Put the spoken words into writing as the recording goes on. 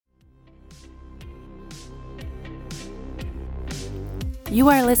You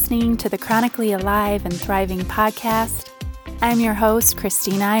are listening to the Chronically Alive and Thriving podcast. I'm your host,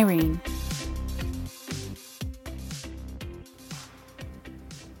 Christina Irene.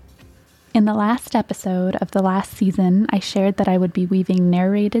 In the last episode of the last season, I shared that I would be weaving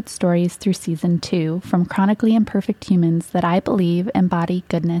narrated stories through season 2 from chronically imperfect humans that I believe embody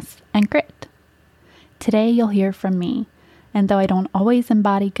goodness and grit. Today, you'll hear from me, and though I don't always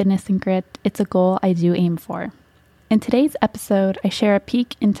embody goodness and grit, it's a goal I do aim for. In today's episode, I share a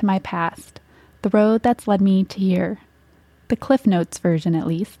peek into my past, the road that's led me to here, the Cliff Notes version at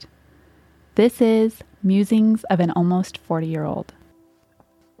least. This is Musings of an Almost 40-Year-Old.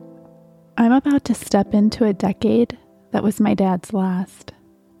 I'm about to step into a decade that was my dad's last.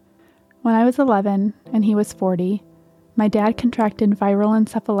 When I was 11 and he was 40, my dad contracted viral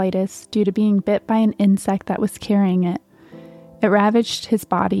encephalitis due to being bit by an insect that was carrying it. It ravaged his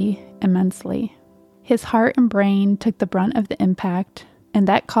body immensely. His heart and brain took the brunt of the impact, and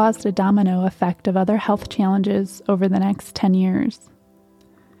that caused a domino effect of other health challenges over the next 10 years.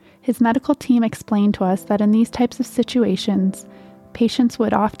 His medical team explained to us that in these types of situations, patients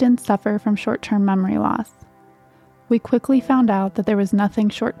would often suffer from short-term memory loss. We quickly found out that there was nothing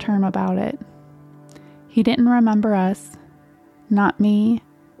short-term about it. He didn't remember us, not me,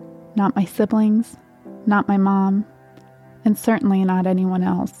 not my siblings, not my mom, and certainly not anyone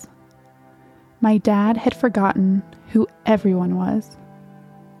else. My dad had forgotten who everyone was,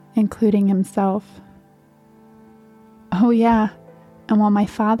 including himself. Oh yeah, and while my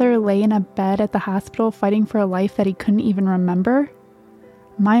father lay in a bed at the hospital fighting for a life that he couldn't even remember,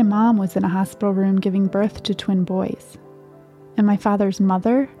 my mom was in a hospital room giving birth to twin boys. And my father's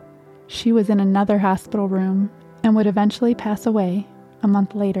mother, she was in another hospital room and would eventually pass away a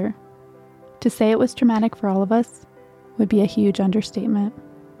month later. To say it was traumatic for all of us would be a huge understatement.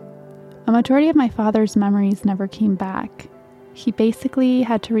 A majority of my father's memories never came back. He basically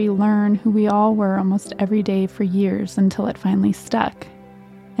had to relearn who we all were almost every day for years until it finally stuck.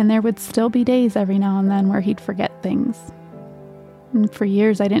 And there would still be days every now and then where he'd forget things. And for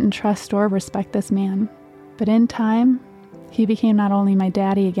years, I didn't trust or respect this man. But in time, he became not only my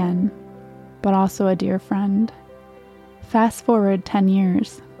daddy again, but also a dear friend. Fast forward 10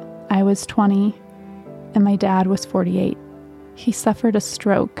 years. I was 20, and my dad was 48. He suffered a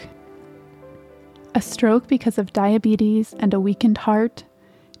stroke. A stroke because of diabetes and a weakened heart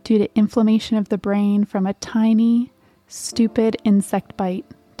due to inflammation of the brain from a tiny, stupid insect bite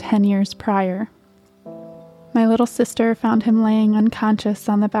 10 years prior. My little sister found him laying unconscious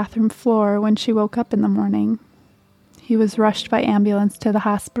on the bathroom floor when she woke up in the morning. He was rushed by ambulance to the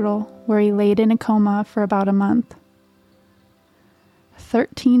hospital, where he laid in a coma for about a month.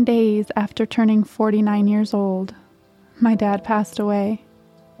 13 days after turning 49 years old, my dad passed away.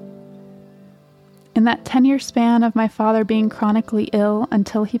 In that 10-year span of my father being chronically ill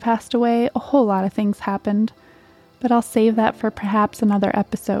until he passed away, a whole lot of things happened, but I'll save that for perhaps another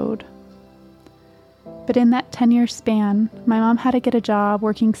episode. But in that 10-year span, my mom had to get a job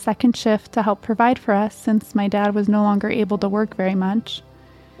working second shift to help provide for us since my dad was no longer able to work very much.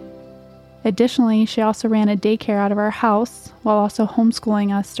 Additionally, she also ran a daycare out of our house while also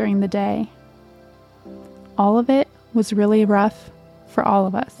homeschooling us during the day. All of it was really rough for all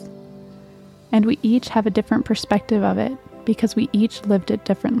of us. And we each have a different perspective of it because we each lived it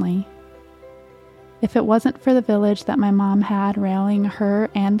differently. If it wasn't for the village that my mom had rallying her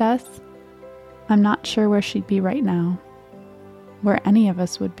and us, I'm not sure where she'd be right now, where any of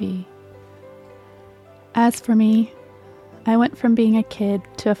us would be. As for me, I went from being a kid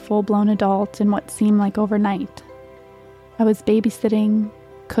to a full-blown adult in what seemed like overnight. I was babysitting,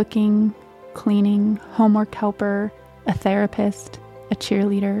 cooking, cleaning, homework helper, a therapist, a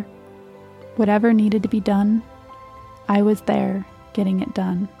cheerleader. Whatever needed to be done, I was there getting it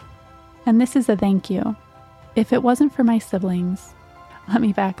done. And this is a thank you. If it wasn't for my siblings, let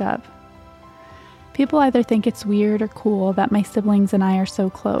me back up. People either think it's weird or cool that my siblings and I are so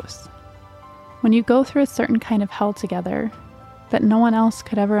close. When you go through a certain kind of hell together that no one else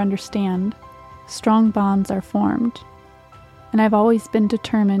could ever understand, strong bonds are formed. And I've always been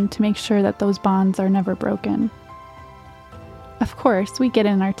determined to make sure that those bonds are never broken. Of course, we get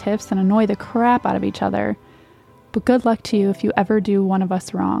in our tiffs and annoy the crap out of each other, but good luck to you if you ever do one of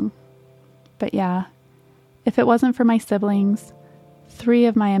us wrong. But yeah, if it wasn't for my siblings, 3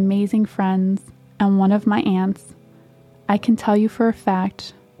 of my amazing friends, and 1 of my aunts, I can tell you for a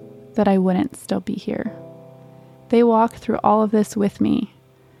fact that I wouldn't still be here. They walked through all of this with me.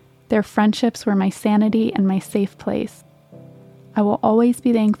 Their friendships were my sanity and my safe place. I will always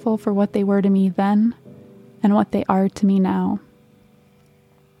be thankful for what they were to me then and what they are to me now.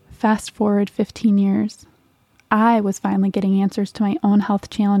 Fast forward 15 years. I was finally getting answers to my own health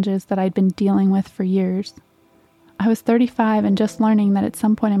challenges that I'd been dealing with for years. I was 35 and just learning that at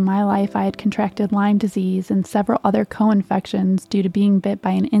some point in my life I had contracted Lyme disease and several other co-infections due to being bit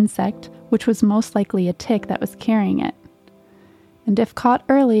by an insect, which was most likely a tick that was carrying it. And if caught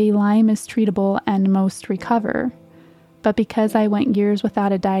early, Lyme is treatable and most recover. But because I went years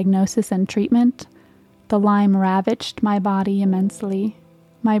without a diagnosis and treatment, the Lyme ravaged my body immensely.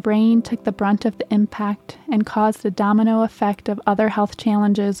 My brain took the brunt of the impact and caused a domino effect of other health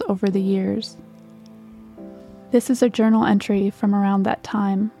challenges over the years. This is a journal entry from around that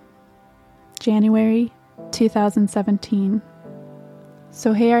time. January 2017.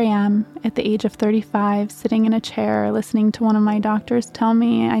 So here I am, at the age of 35, sitting in a chair, listening to one of my doctors tell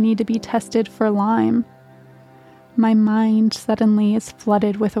me I need to be tested for Lyme. My mind suddenly is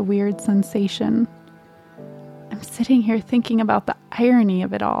flooded with a weird sensation. I'm sitting here thinking about the irony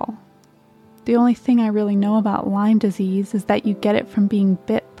of it all. The only thing I really know about Lyme disease is that you get it from being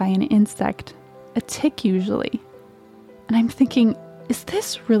bit by an insect, a tick usually. And I'm thinking, is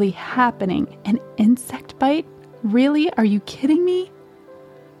this really happening? An insect bite? Really? Are you kidding me?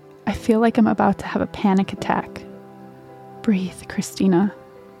 I feel like I'm about to have a panic attack. Breathe, Christina.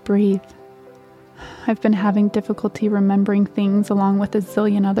 Breathe. I've been having difficulty remembering things along with a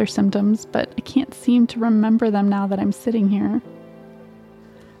zillion other symptoms, but I can't seem to remember them now that I'm sitting here.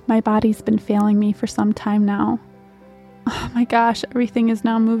 My body's been failing me for some time now. Oh my gosh, everything is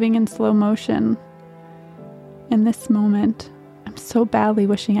now moving in slow motion. In this moment, I'm so badly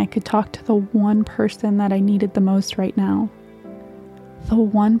wishing I could talk to the one person that I needed the most right now. The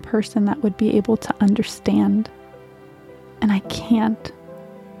one person that would be able to understand. And I can't.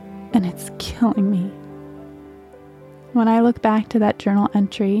 And it's killing me. When I look back to that journal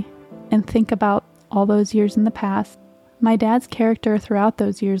entry and think about all those years in the past, my dad's character throughout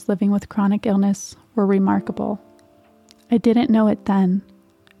those years living with chronic illness were remarkable. I didn't know it then,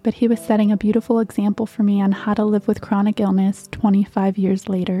 but he was setting a beautiful example for me on how to live with chronic illness 25 years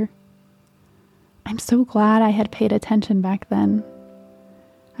later. I'm so glad I had paid attention back then.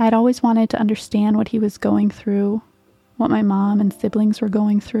 I had always wanted to understand what he was going through, what my mom and siblings were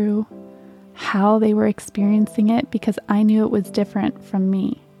going through, how they were experiencing it, because I knew it was different from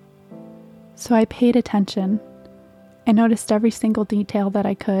me. So I paid attention. I noticed every single detail that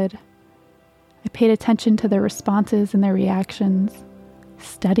I could. I paid attention to their responses and their reactions,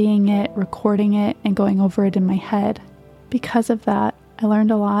 studying it, recording it, and going over it in my head. Because of that, I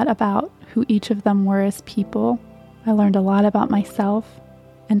learned a lot about who each of them were as people. I learned a lot about myself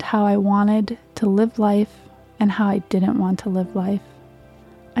and how I wanted to live life and how I didn't want to live life.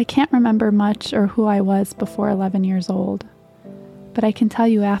 I can't remember much or who I was before 11 years old, but I can tell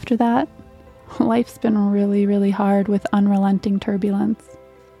you after that, life's been really, really hard with unrelenting turbulence.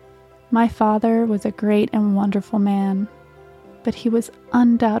 My father was a great and wonderful man, but he was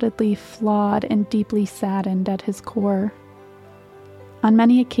undoubtedly flawed and deeply saddened at his core. On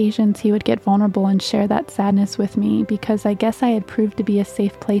many occasions, he would get vulnerable and share that sadness with me because I guess I had proved to be a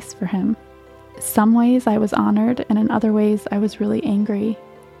safe place for him. Some ways I was honored, and in other ways I was really angry,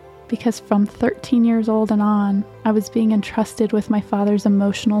 because from 13 years old and on, I was being entrusted with my father's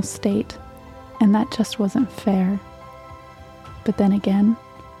emotional state, and that just wasn't fair. But then again,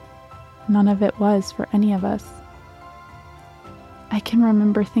 none of it was for any of us. I can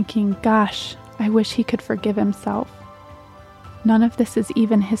remember thinking, gosh, I wish he could forgive himself. None of this is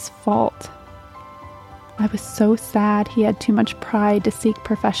even his fault. I was so sad he had too much pride to seek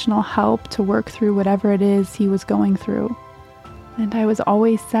professional help to work through whatever it is he was going through. And I was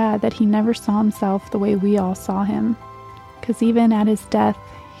always sad that he never saw himself the way we all saw him. Because even at his death,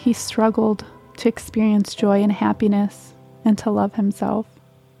 he struggled to experience joy and happiness and to love himself.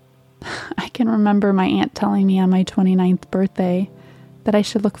 I can remember my aunt telling me on my 29th birthday that I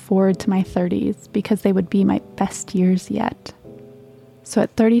should look forward to my 30s because they would be my best years yet. So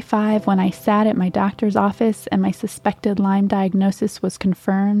at 35, when I sat at my doctor's office and my suspected Lyme diagnosis was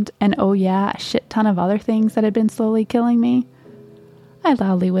confirmed, and oh yeah, a shit ton of other things that had been slowly killing me, I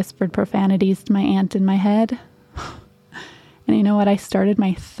loudly whispered profanities to my aunt in my head. And you know what? I started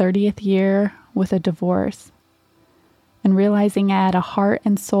my 30th year with a divorce and realizing I had a heart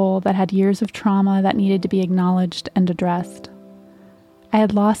and soul that had years of trauma that needed to be acknowledged and addressed. I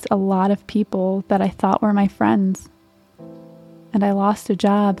had lost a lot of people that I thought were my friends. And I lost a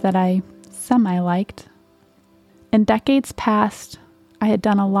job that I semi-liked. In decades past, I had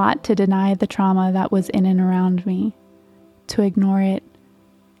done a lot to deny the trauma that was in and around me, to ignore it,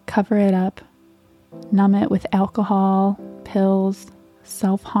 cover it up, numb it with alcohol, pills,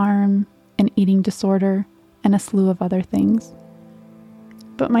 self-harm, an eating disorder, and a slew of other things.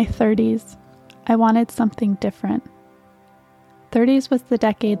 But my 30s, I wanted something different. 30s was the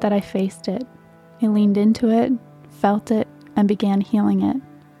decade that I faced it. I leaned into it, felt it, and began healing it.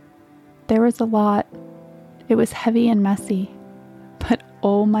 There was a lot. It was heavy and messy. But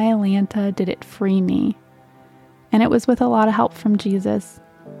oh my Atlanta, did it free me. And it was with a lot of help from Jesus.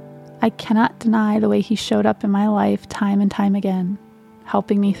 I cannot deny the way he showed up in my life time and time again,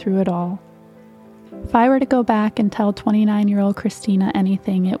 helping me through it all. If I were to go back and tell 29-year-old Christina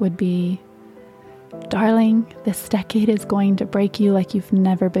anything, it would be, darling, this decade is going to break you like you've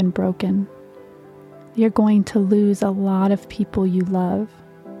never been broken. You're going to lose a lot of people you love.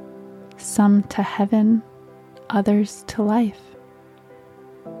 Some to heaven, others to life.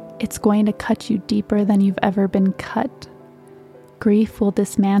 It's going to cut you deeper than you've ever been cut. Grief will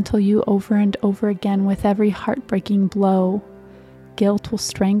dismantle you over and over again with every heartbreaking blow. Guilt will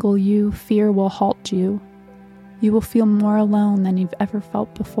strangle you, fear will halt you. You will feel more alone than you've ever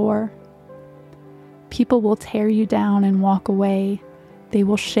felt before. People will tear you down and walk away. They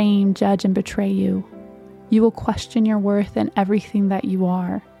will shame, judge, and betray you. You will question your worth and everything that you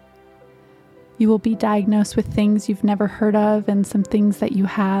are. You will be diagnosed with things you've never heard of and some things that you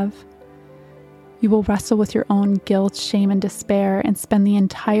have. You will wrestle with your own guilt, shame, and despair and spend the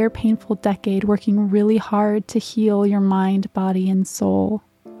entire painful decade working really hard to heal your mind, body, and soul.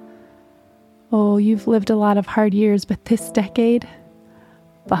 Oh, you've lived a lot of hard years, but this decade,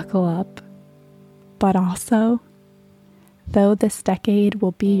 buckle up. But also, though this decade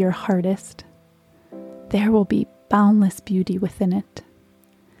will be your hardest, there will be boundless beauty within it.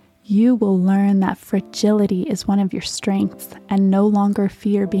 You will learn that fragility is one of your strengths and no longer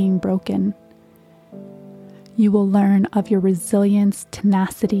fear being broken. You will learn of your resilience,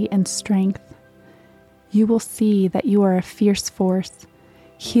 tenacity, and strength. You will see that you are a fierce force.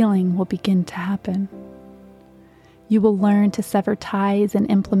 Healing will begin to happen. You will learn to sever ties and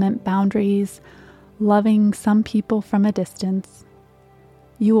implement boundaries, loving some people from a distance.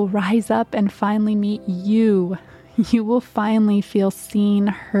 You will rise up and finally meet you. You will finally feel seen,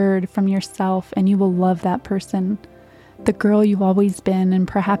 heard from yourself, and you will love that person. The girl you've always been, and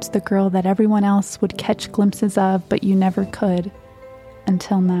perhaps the girl that everyone else would catch glimpses of, but you never could,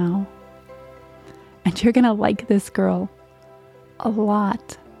 until now. And you're gonna like this girl a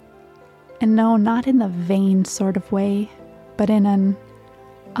lot. And no, not in the vain sort of way, but in an,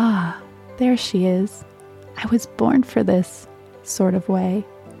 there she is. I was born for this sort of way.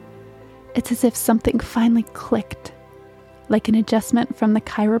 It's as if something finally clicked, like an adjustment from the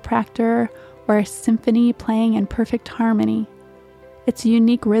chiropractor or a symphony playing in perfect harmony. It's a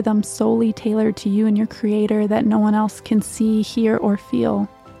unique rhythm solely tailored to you and your creator that no one else can see, hear, or feel.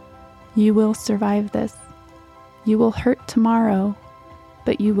 You will survive this. You will hurt tomorrow,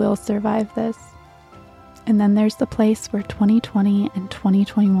 but you will survive this. And then there's the place where 2020 and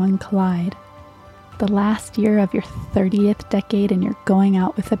 2021 collide. The last year of your 30th decade, and you're going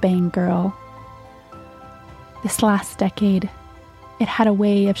out with a bang, girl. This last decade, it had a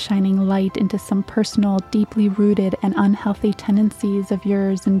way of shining light into some personal, deeply rooted and unhealthy tendencies of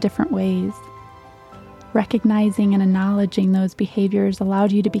yours in different ways. Recognizing and acknowledging those behaviors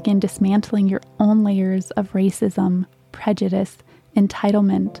allowed you to begin dismantling your own layers of racism, prejudice,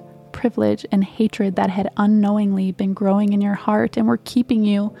 entitlement, privilege, and hatred that had unknowingly been growing in your heart and were keeping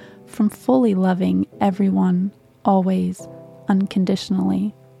you from fully loving everyone, always,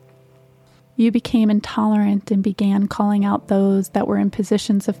 unconditionally. You became intolerant and began calling out those that were in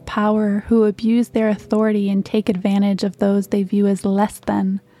positions of power who abuse their authority and take advantage of those they view as less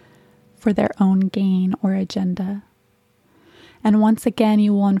than for their own gain or agenda. And once again,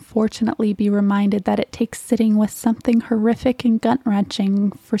 you will unfortunately be reminded that it takes sitting with something horrific and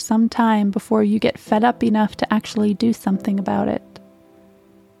gut-wrenching for some time before you get fed up enough to actually do something about it.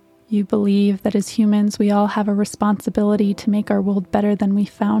 You believe that as humans, we all have a responsibility to make our world better than we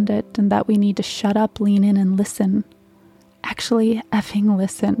found it, and that we need to shut up, lean in, and listen. Actually, effing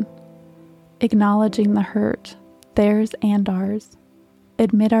listen. Acknowledging the hurt, theirs and ours.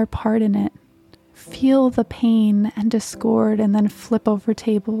 Admit our part in it. Feel the pain and discord, and then flip over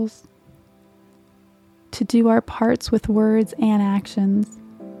tables. To do our parts with words and actions.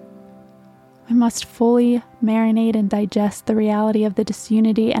 We must fully marinate and digest the reality of the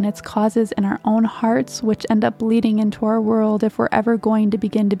disunity and its causes in our own hearts, which end up bleeding into our world if we're ever going to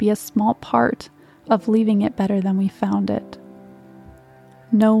begin to be a small part of leaving it better than we found it.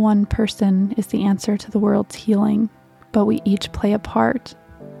 No one person is the answer to the world's healing, but we each play a part.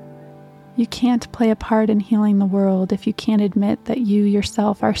 You can't play a part in healing the world if you can't admit that you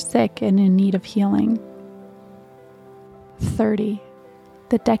yourself are sick and in need of healing. 30.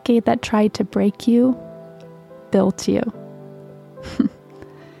 The decade that tried to break you, built you.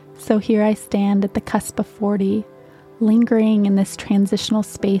 So here I stand at the cusp of 40, lingering in this transitional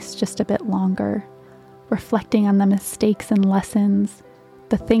space just a bit longer, reflecting on the mistakes and lessons,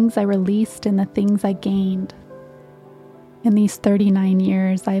 the things I released and the things I gained. In these 39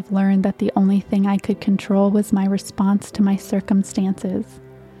 years, I've learned that the only thing I could control was my response to my circumstances.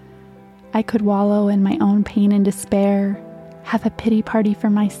 I could wallow in my own pain and despair, have a pity party for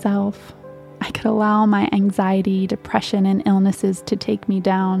myself. I could allow my anxiety, depression, and illnesses to take me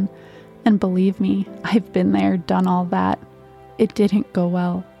down. And believe me, I've been there, done all that. It didn't go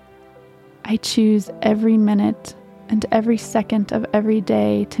well. I choose every minute and every second of every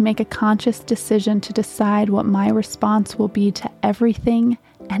day to make a conscious decision to decide what my response will be to everything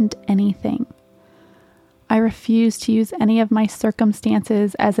and anything. I refuse to use any of my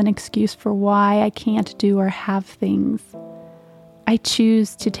circumstances as an excuse for why I can't do or have things. I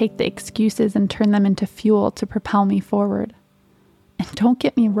choose to take the excuses and turn them into fuel to propel me forward. And don't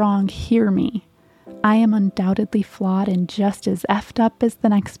get me wrong, hear me. I am undoubtedly flawed and just as effed up as the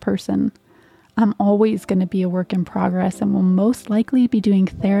next person. I'm always going to be a work in progress and will most likely be doing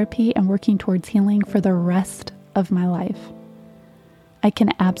therapy and working towards healing for the rest of my life. I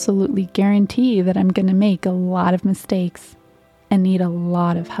can absolutely guarantee that I'm going to make a lot of mistakes and need a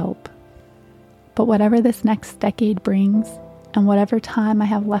lot of help. But whatever this next decade brings, and whatever time I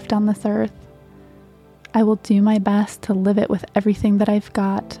have left on this earth, I will do my best to live it with everything that I've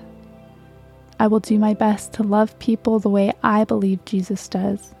got. I will do my best to love people the way I believe Jesus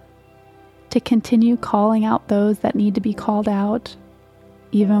does, to continue calling out those that need to be called out,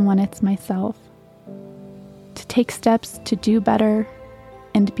 even when it's myself, to take steps to do better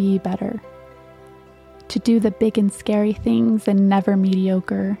and be better, to do the big and scary things and never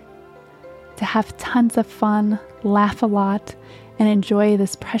mediocre, to have tons of fun, laugh a lot, and enjoy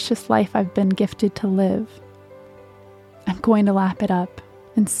this precious life I've been gifted to live. I'm going to lap it up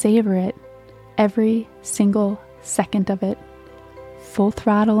and savor it, every single second of it. Full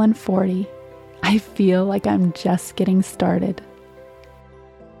throttle and 40. I feel like I'm just getting started.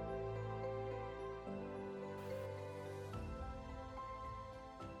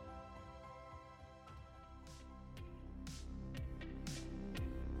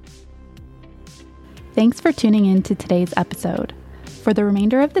 Thanks for tuning in to today's episode. For the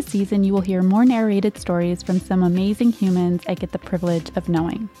remainder of the season, you will hear more narrated stories from some amazing humans I get the privilege of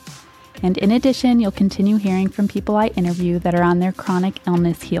knowing. And in addition, you'll continue hearing from people I interview that are on their chronic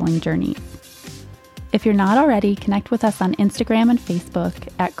illness healing journeys. If you're not already, connect with us on Instagram and Facebook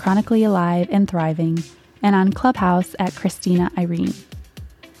at Chronically Alive and Thriving, and on Clubhouse at Christina Irene.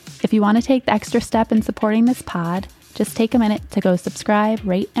 If you want to take the extra step in supporting this pod, just take a minute to go subscribe,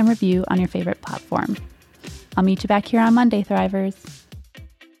 rate, and review on your favorite platform. I'll meet you back here on Monday, Thrivers.